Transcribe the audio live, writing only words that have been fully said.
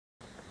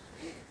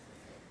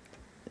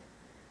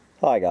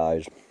Hi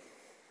guys,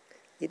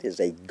 it is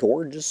a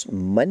gorgeous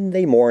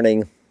Monday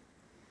morning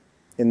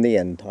in the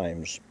end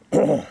times.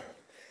 It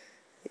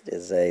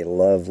is a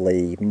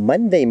lovely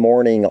Monday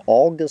morning,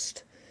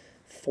 August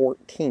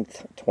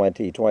 14th,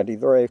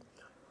 2023.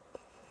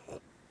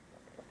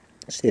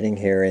 Sitting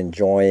here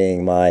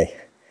enjoying my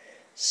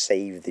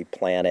Save the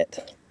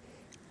Planet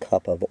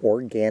cup of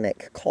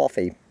organic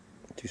coffee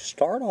to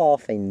start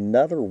off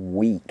another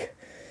week.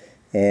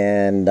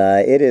 And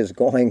it is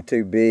going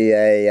to be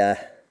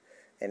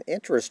an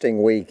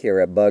interesting week here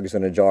at Bugs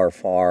in a Jar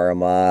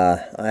Farm.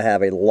 I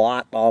have a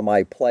lot on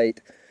my plate,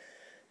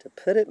 to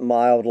put it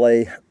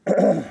mildly.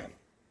 But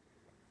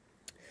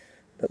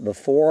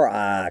before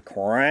I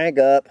crank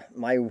up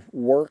my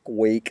work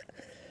week,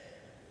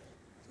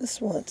 I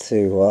just want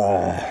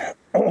to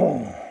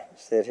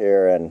sit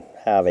here and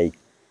have a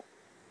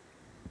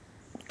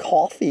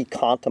coffee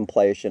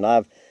contemplation.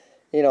 I've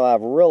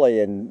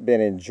really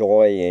been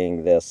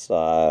enjoying this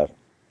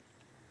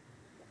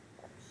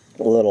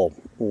little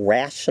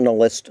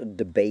rationalist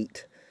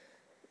debate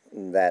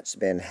that's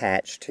been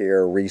hatched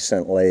here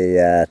recently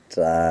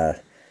on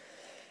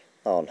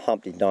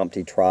Humpty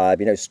Dumpty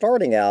Tribe.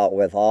 Starting out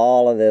with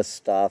all of this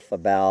stuff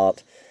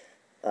about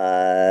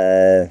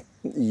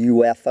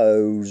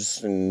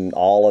UFOs and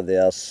all of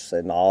this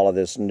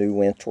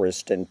new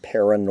interest in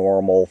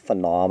paranormal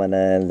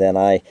phenomena, and then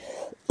I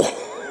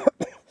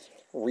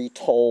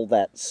retold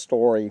that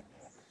story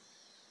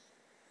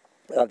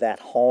of that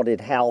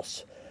haunted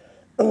house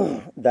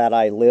that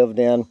I lived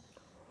in,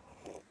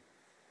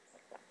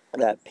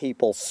 that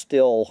people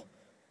still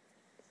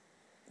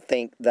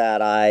think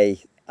that I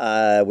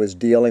was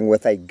dealing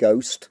with a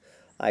ghost.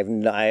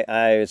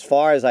 As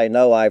far as I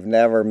know, I've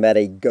never met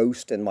a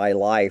ghost in my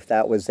life.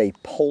 That was a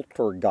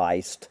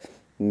poltergeist,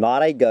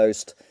 not a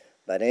ghost.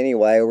 But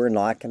anyway, we're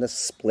not going to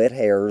split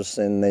hairs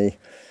in the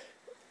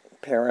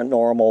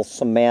paranormal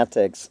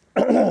semantics.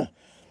 So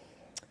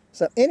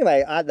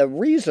anyway, the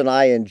reason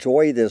I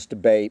enjoy this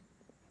debate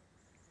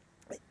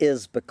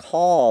is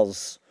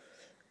because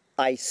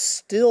I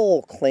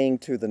still cling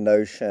to the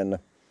notion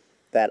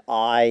that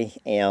I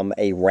am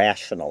a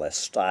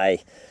rationalist. I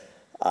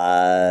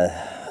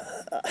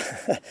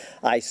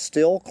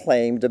still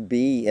claim to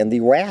be in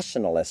the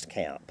rationalist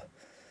camp.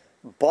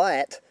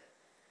 But,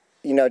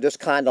 just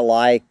kind of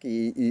like,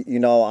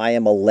 I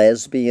am a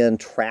lesbian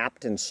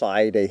trapped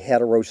inside a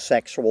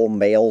heterosexual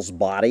male's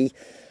body.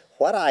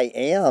 What I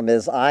am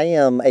is I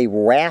am a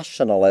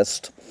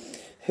rationalist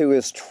who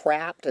is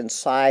trapped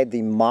inside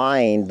the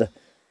mind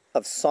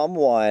of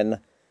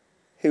someone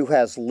who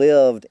has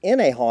lived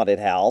in a haunted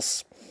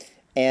house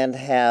and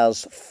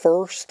has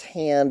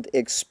first-hand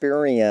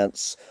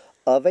experience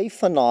of a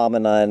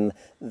phenomenon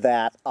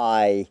that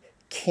I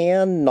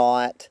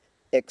cannot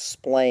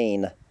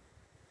explain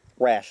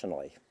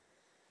rationally.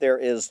 There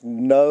is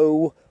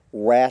no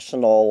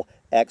rational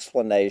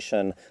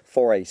explanation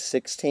for a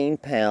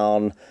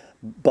 16-pound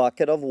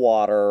bucket of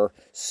water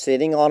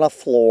sitting on a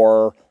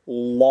floor,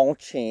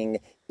 launching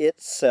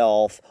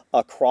itself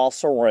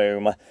across a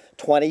room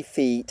 20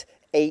 feet,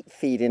 8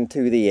 feet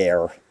into the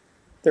air.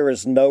 There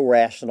is no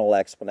rational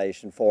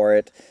explanation for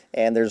it,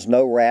 and there's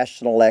no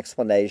rational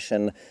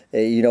explanation,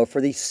 for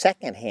these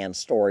secondhand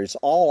stories.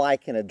 All I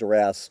can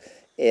address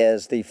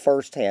is the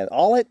firsthand.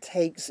 All it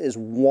takes is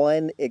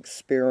one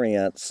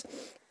experience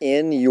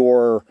in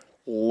your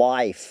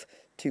life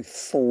to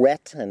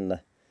threaten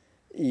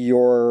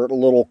your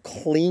little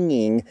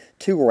clinging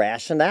to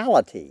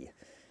rationality.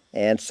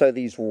 And so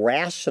these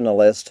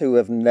rationalists who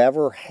have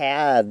never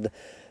had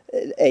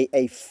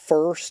a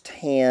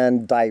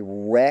first-hand,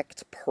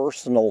 direct,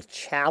 personal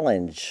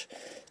challenge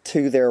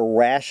to their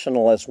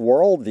rationalist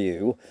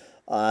worldview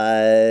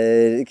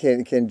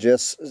can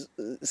just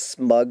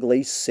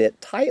smugly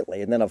sit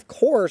tightly. And then, of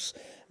course,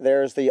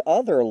 there's the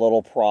other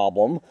little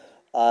problem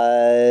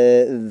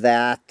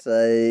that,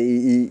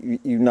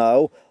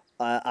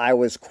 I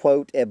was,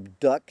 quote,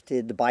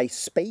 abducted by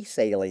space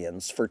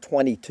aliens for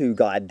 22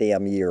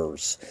 goddamn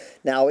years.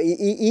 Now,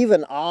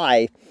 even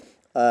I,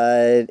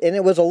 and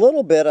it was a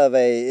little bit of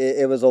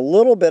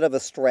a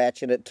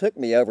stretch, and it took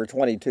me over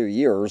 22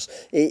 years.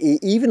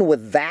 Even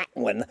with that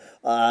one,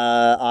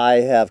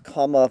 I have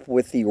come up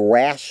with the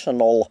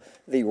rational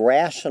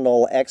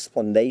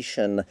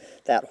explanation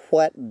that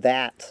what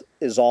that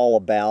is all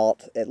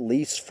about, at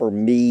least for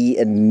me,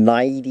 and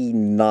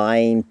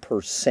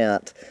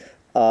 99%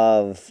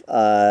 of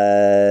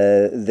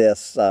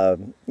this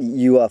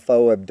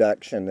UFO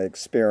abduction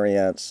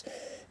experience,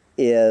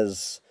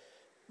 is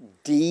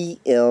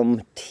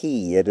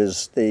DMT. It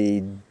is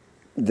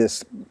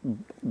this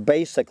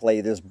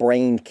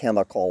brain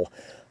chemical,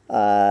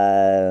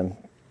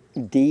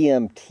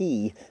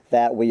 DMT,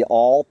 that we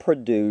all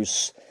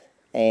produce,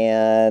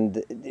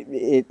 and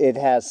it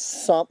has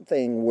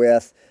something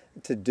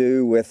to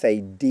do with a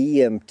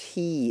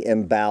DMT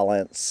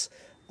imbalance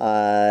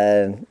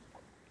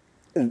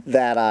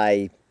that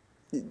I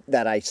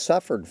that I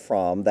suffered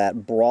from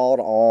that brought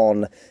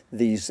on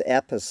these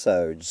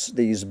episodes,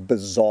 these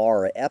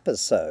bizarre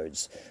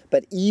episodes.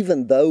 But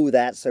even though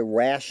that's a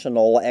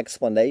rational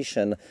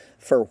explanation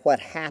for what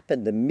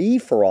happened to me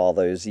for all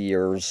those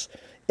years,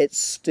 it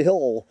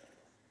still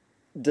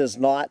does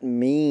not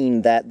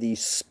mean that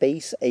these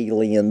space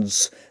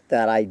aliens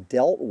that I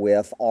dealt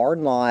with are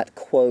not,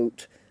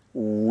 quote,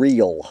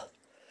 real.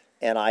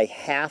 And I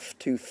have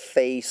to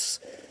face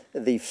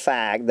the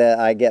fact that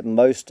I get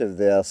most of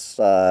this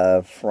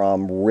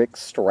from Rick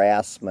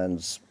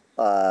Strassman's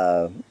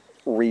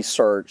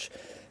research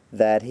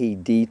that he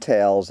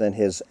details in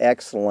his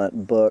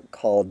excellent book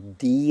called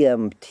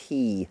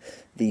DMT,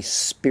 the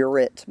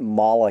Spirit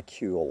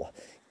Molecule.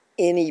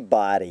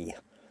 Anybody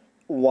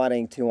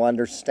wanting to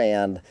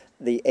understand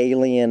the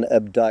alien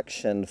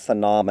abduction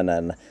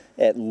phenomenon,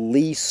 at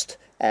least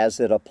as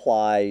it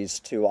applies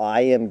to,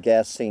 I am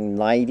guessing,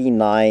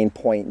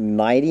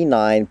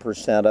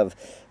 99.99% of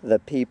the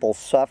people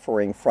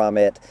suffering from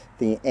it,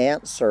 the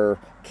answer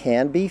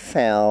can be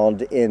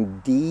found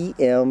in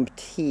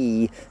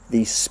DMT,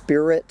 the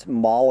Spirit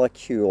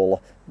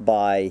Molecule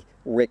by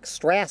Rick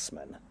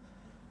Strassman.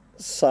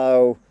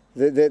 So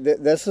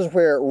this is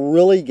where it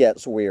really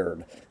gets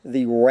weird.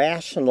 The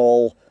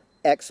rational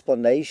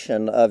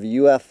explanation of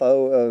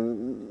UFO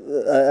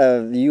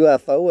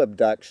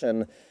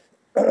abduction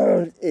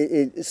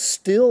it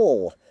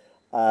still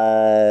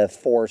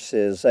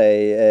forces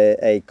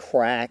a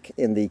crack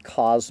in the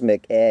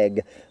cosmic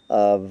egg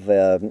of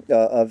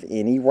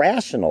any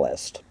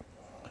rationalist.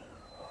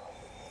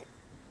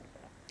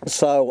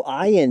 So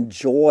I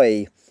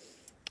enjoy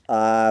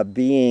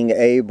being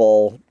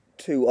able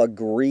to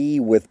agree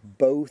with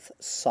both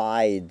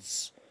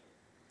sides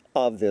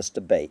of this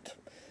debate.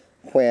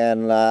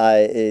 When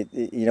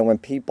when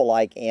people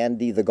like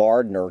Andy the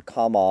Gardener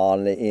come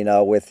on,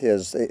 with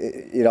his,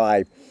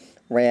 Andy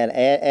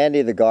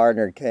the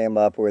Gardener came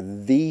up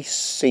with the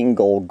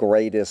single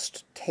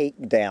greatest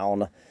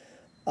takedown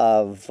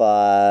of,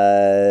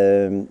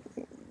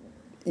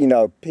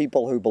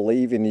 people who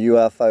believe in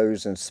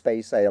UFOs and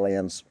space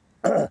aliens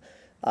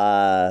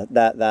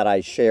that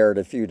I shared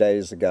a few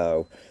days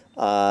ago.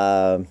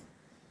 I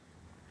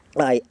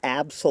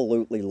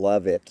absolutely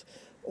love it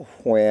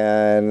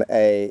when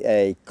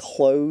a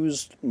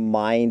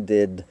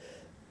closed-minded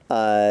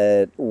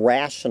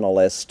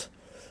rationalist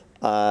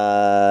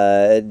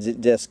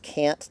just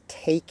can't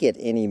take it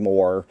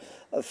anymore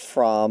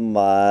from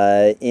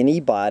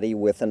anybody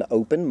with an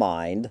open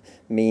mind,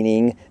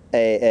 meaning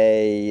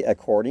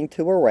according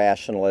to a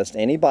rationalist,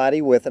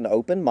 anybody with an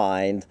open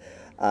mind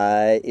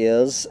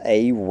is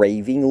a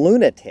raving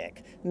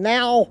lunatic.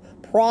 Now,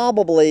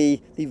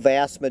 probably the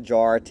vast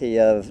majority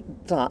of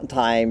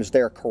times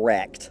they're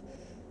correct.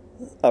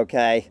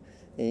 Okay,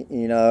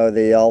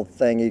 the old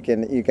thing, you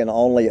can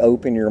only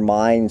open your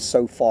mind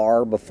so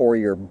far before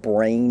your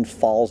brain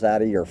falls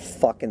out of your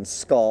fucking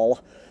skull.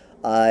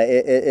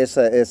 It's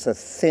a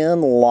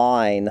thin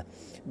line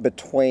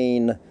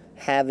between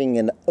having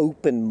an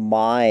open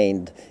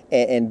mind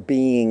and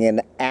being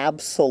an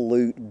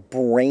absolute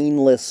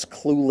brainless,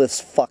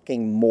 clueless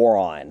fucking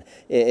moron.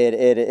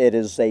 It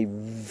is a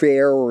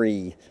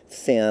very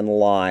thin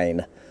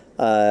line.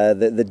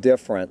 The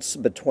difference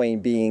between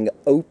being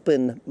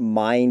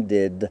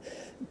open-minded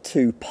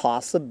to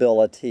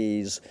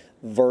possibilities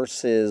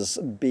versus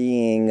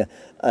being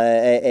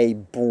a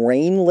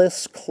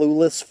brainless,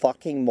 clueless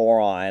fucking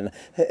moron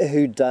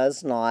who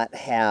does not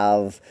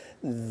have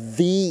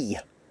the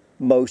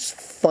most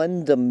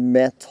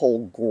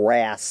fundamental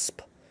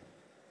grasp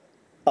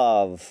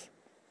of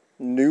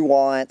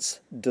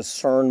nuance,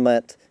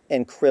 discernment,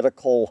 and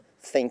critical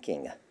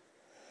thinking.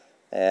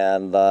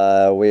 And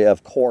we,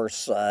 of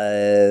course,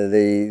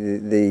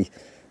 the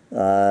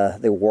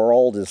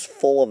world is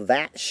full of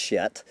that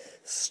shit,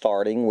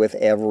 starting with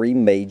every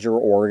major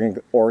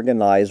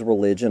organized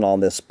religion on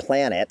this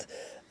planet,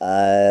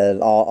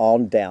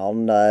 on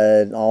down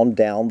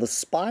the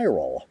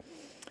spiral.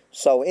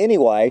 So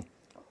anyway,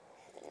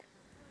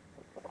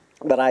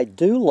 but I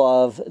do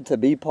love to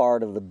be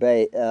part of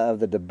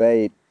the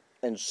debate,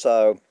 and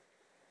so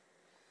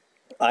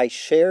I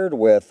shared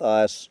with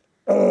us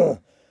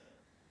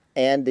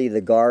Andy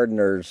the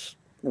Gardener's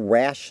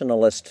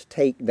rationalist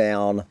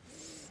takedown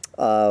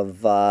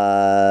of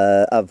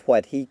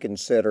what he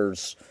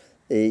considers,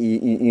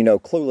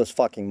 clueless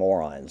fucking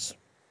morons.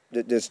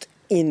 Just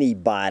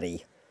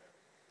anybody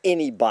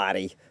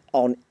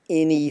on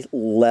any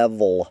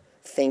level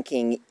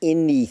thinking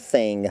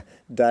anything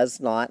does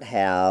not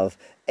have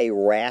a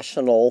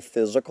rational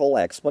physical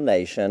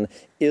explanation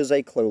is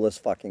a clueless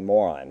fucking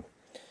moron.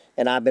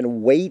 And I've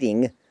been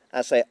waiting.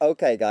 I say,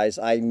 okay, guys,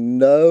 I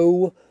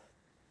know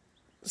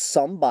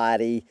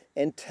somebody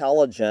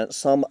intelligent,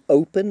 some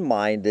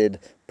open-minded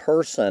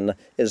person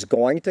is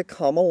going to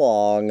come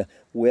along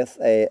with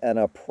an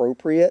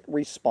appropriate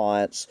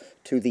response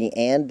to the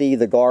Andy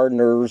the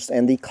Gardeners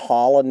and the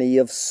colony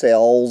of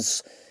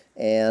cells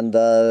and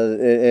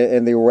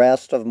the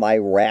rest of my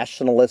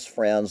rationalist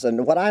friends.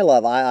 And what I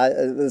love,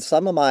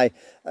 some of my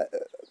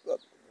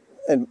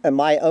in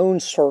my own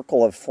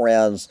circle of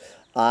friends,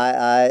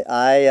 I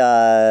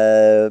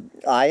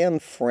am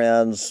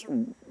friends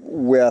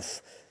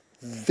with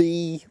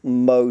the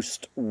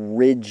most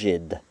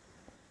rigid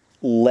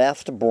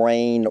left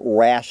brain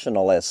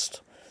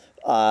rationalist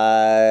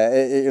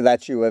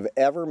that you have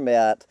ever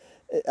met.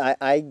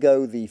 I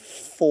go the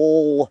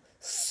full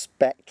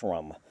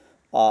spectrum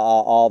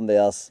on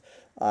this.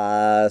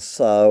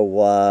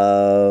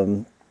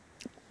 So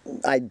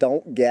I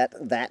don't get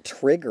that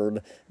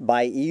triggered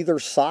by either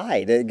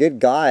side. Good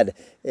God,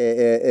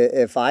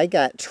 if I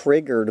got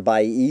triggered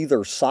by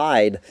either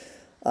side,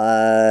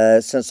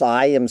 since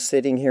I am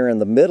sitting here in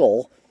the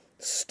middle,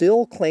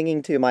 still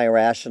clinging to my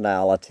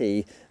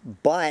rationality,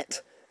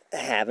 but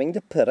having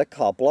to put a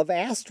couple of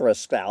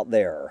asterisks out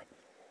there.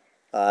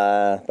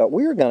 But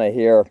we're going to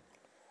hear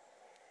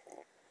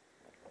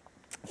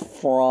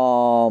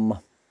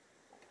from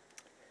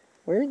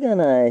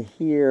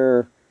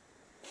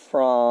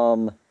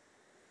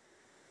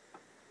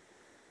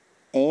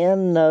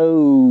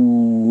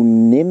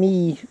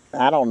Anonyymi,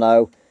 I don't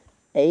know,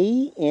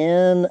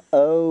 Anonyymi,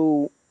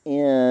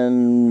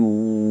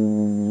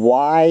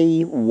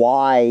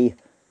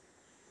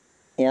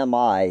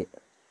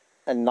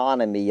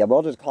 Anonyymi.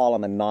 We'll just call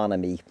him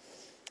Anonyymi.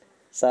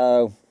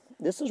 So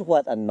this is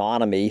what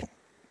Anonyymi,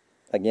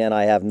 again,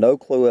 I have no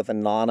clue if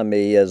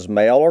Anonyymi is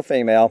male or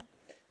female.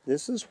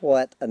 This is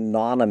what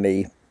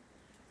Anonyymi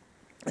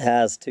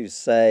has to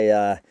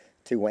say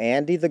to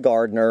Andy the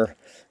gardener,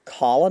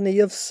 colony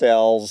of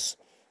cells,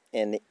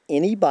 and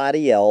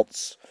anybody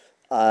else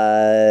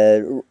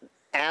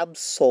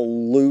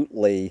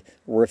absolutely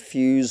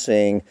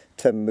refusing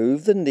to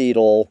move the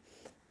needle,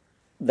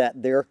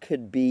 that there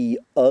could be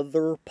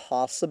other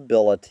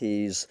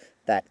possibilities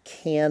that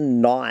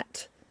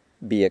cannot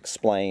be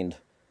explained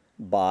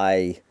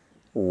by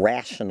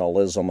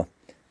rationalism.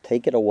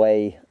 Take it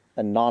away,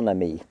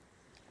 Anonyymi.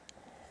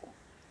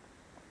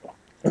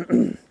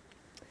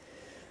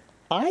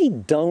 I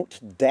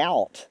don't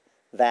doubt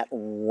that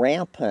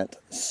rampant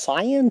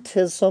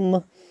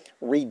scientism,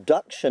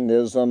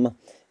 reductionism,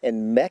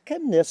 and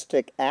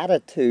mechanistic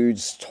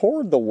attitudes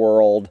toward the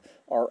world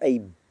are a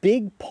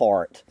big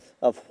part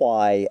of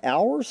why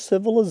our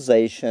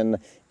civilization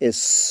is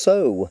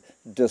so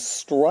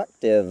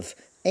destructive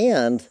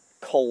and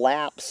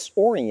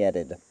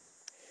collapse-oriented.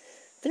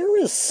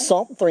 There is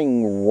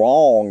something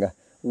wrong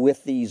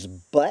with these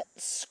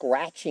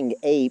butt-scratching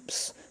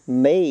apes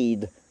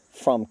made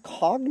from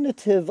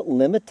cognitive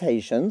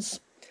limitations,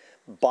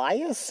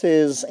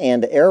 biases,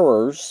 and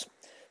errors,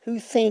 who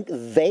think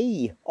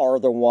they are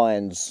the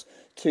ones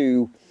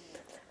to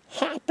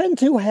happen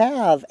to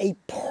have a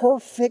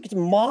perfect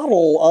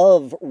model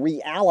of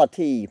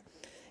reality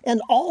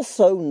and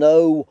also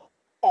know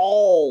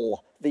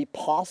all the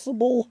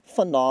possible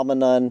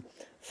phenomenon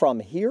from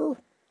here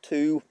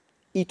to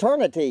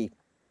eternity.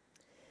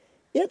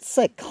 It's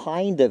a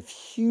kind of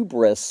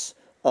hubris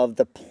of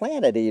the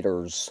planet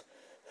eaters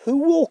who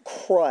will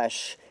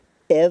crush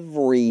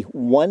every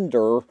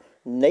wonder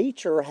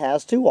nature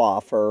has to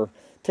offer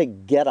to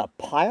get a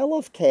pile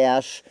of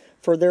cash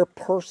for their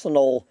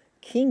personal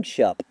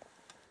kingship.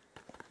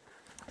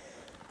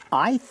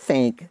 I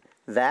think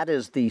that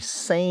is the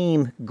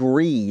same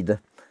greed,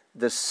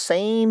 the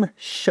same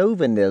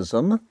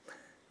chauvinism,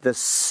 the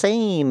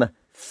same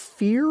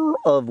fear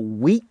of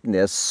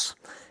weakness,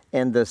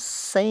 and the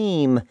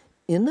same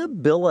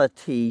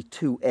inability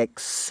to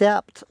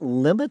accept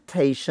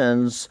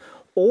limitations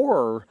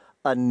or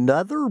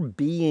another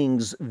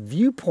being's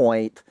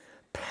viewpoint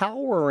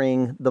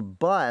powering the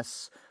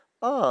bus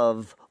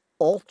of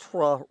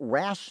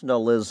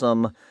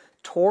ultra-rationalism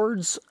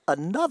towards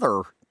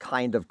another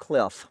kind of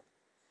cliff.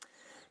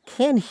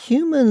 Can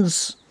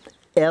humans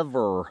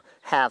ever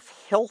have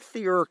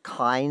healthier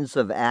kinds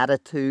of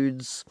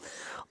attitudes?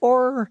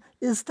 Or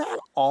is that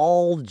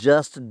all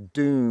just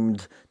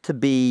doomed to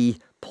be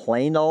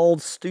plain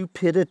old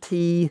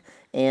stupidity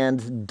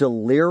and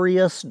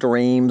delirious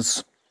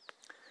dreams?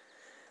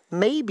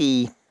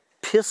 Maybe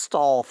pissed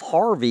off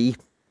Harvey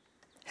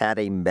had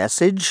a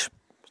message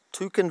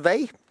to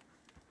convey.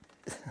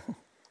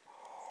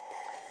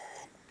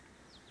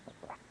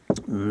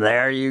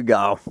 There you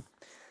go.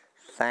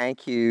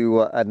 Thank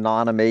you,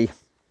 Anonyymi.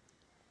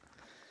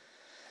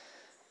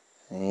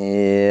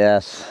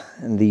 Yes,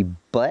 and the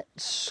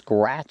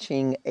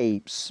butt-scratching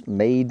apes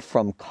made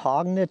from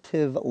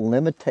cognitive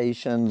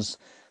limitations,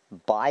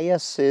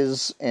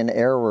 biases, and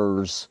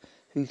errors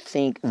who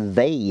think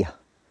they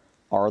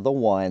are the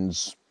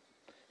ones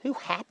who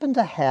happen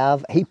to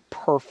have a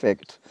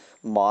perfect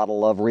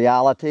model of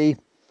reality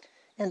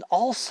and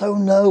also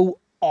know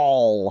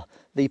all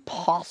the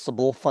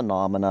possible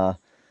phenomena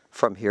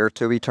from here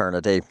to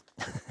eternity.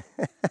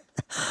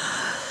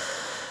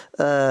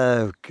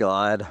 Oh,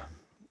 God.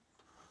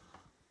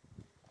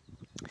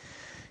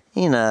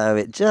 You know,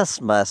 it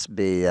just must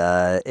be,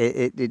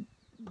 it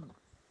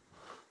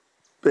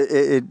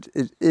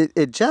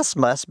just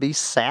must be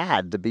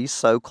sad to be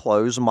so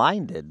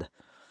close-minded.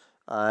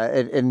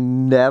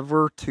 And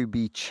never to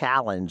be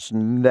challenged,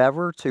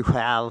 never to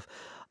have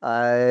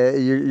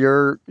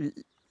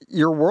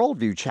your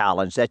worldview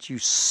challenge, that you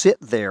sit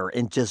there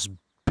and just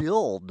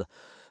build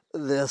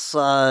this,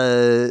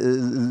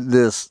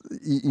 this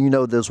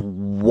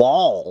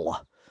wall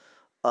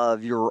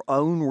of your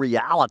own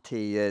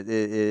reality.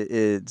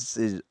 It's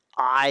this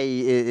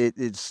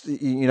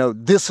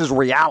is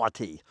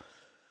reality.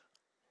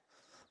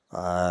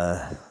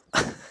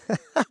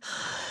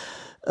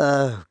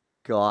 Oh,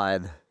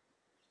 God.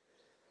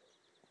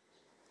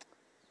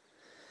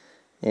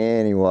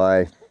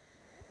 Anyway.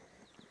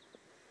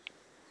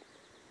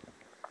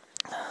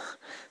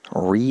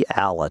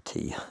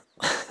 Reality.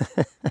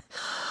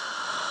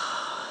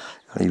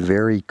 The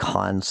very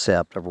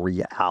concept of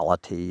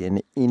reality,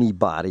 and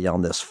anybody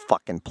on this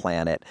fucking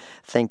planet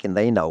thinking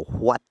they know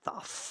what the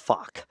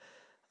fuck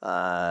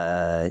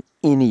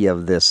any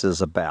of this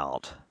is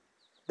about.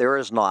 There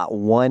is not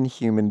one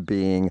human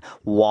being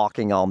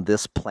walking on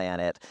this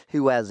planet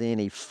who has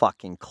any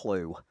fucking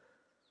clue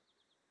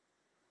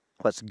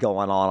what's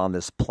going on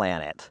this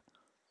planet.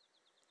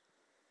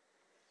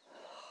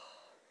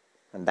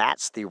 And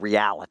that's the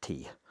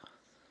reality.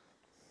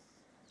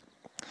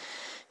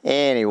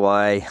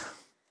 Anyway,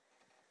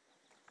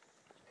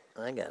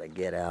 I gotta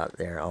get out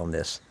there on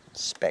this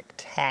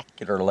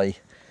spectacularly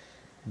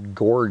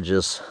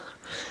gorgeous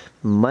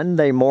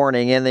Monday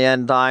morning in the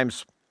end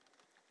times.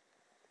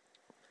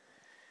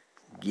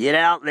 Get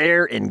out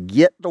there and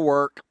get to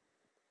work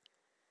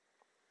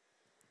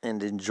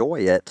and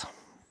enjoy it,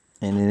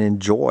 and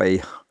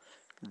enjoy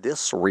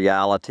this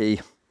reality,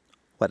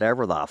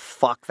 whatever the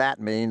fuck that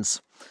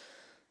means,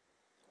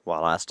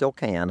 while I still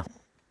can.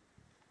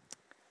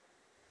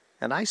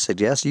 And I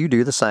suggest you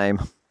do the same.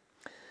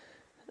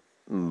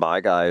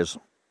 Bye, guys.